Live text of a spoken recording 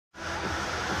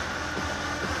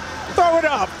it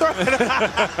up. Throw it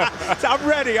up. I'm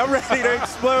ready to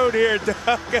explode here,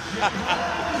 Doug.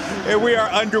 And we are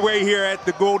underway here at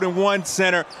the Golden One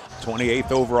Center.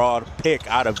 28th overall pick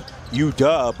out of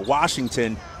UW.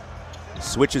 Washington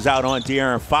switches out on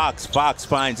De'Aaron Fox. Fox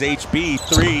finds HB,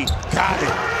 three, got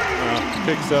it.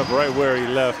 Picks up right where he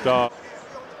left off.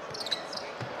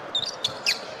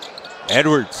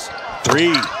 Edwards,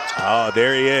 three. Oh,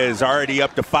 there he is, already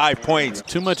up to 5 points.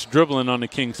 Too much dribbling on the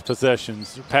Kings'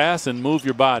 possessions. Pass and move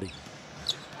your body.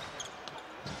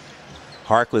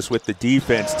 Harkless with the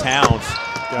defense. Towns,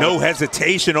 no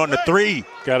hesitation on the three.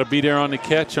 Got to be there on the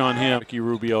catch on him. Ricky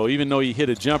Rubio, even though he hit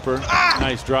a jumper,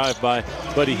 nice drive by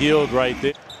Buddy Hield right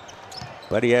there.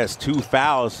 But he has 2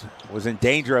 fouls, was in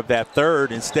danger of that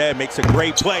third. Instead, makes a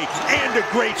great play and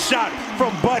a great shot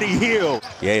from Buddy Hield.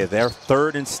 Yeah, they're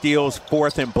third in steals,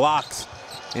 fourth in blocks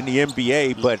in the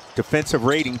NBA, but defensive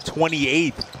rating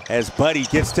 28th as Buddy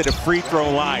gets to the free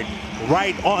throw line.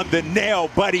 Right on the nail,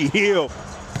 Buddy Hield.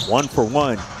 1 for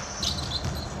 1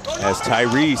 as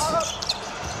Tyrese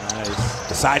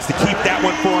decides to keep that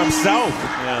one for himself.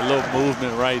 Yeah, a little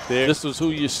movement right there. This is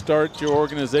who you start your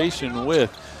organization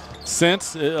with.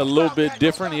 Since a little bit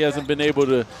different, he hasn't been able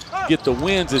to get the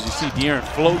wins, as you see De'Aaron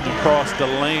floating across the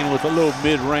lane with a little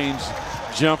mid-range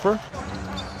jumper.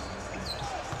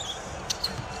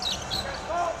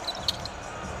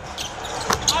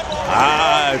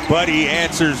 Buddy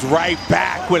answers right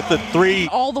back with the three.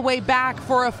 All the way back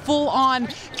for a full-on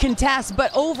contest, but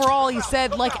overall he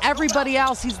said, like everybody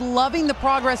else, he's loving the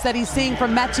progress that he's seeing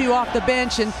from Metu off the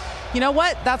bench. And you know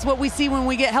what? That's what we see when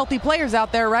we get healthy players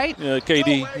out there, right?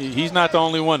 KD, he's not the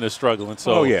only one that's struggling.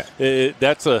 So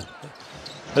that's a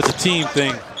team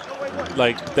thing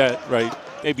like that, right?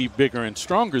 Maybe bigger and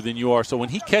stronger than you are. So when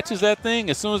he catches that thing,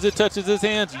 as soon as it touches his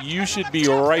hands, you should be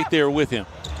right there with him.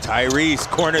 Tyrese,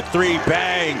 corner three,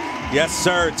 bang. Yes,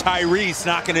 sir. Tyrese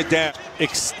knocking it down.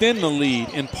 Extend the lead,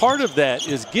 and part of that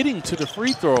is getting to the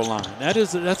free throw line.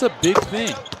 That's a big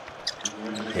thing.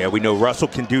 Yeah, we know Russell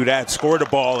can do that. Score the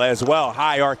ball as well.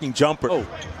 High arcing jumper. Oh.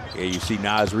 Yeah, you see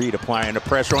Naz Reid applying the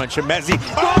pressure on Chimezie.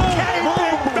 Okay,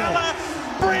 big fella.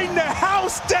 Bring the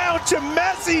house down,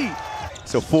 Chimezie.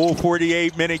 It's a full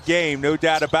 48-minute game, no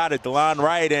doubt about it. DeLon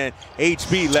Wright and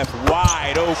HB left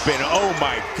wide open. Oh,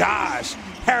 my gosh.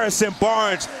 Harrison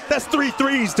Barnes, that's 3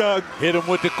 threes, Doug. Hit him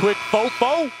with the quick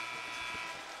fofo.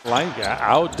 Like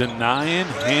out denying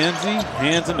Handsy,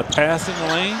 hands in the passing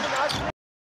lane.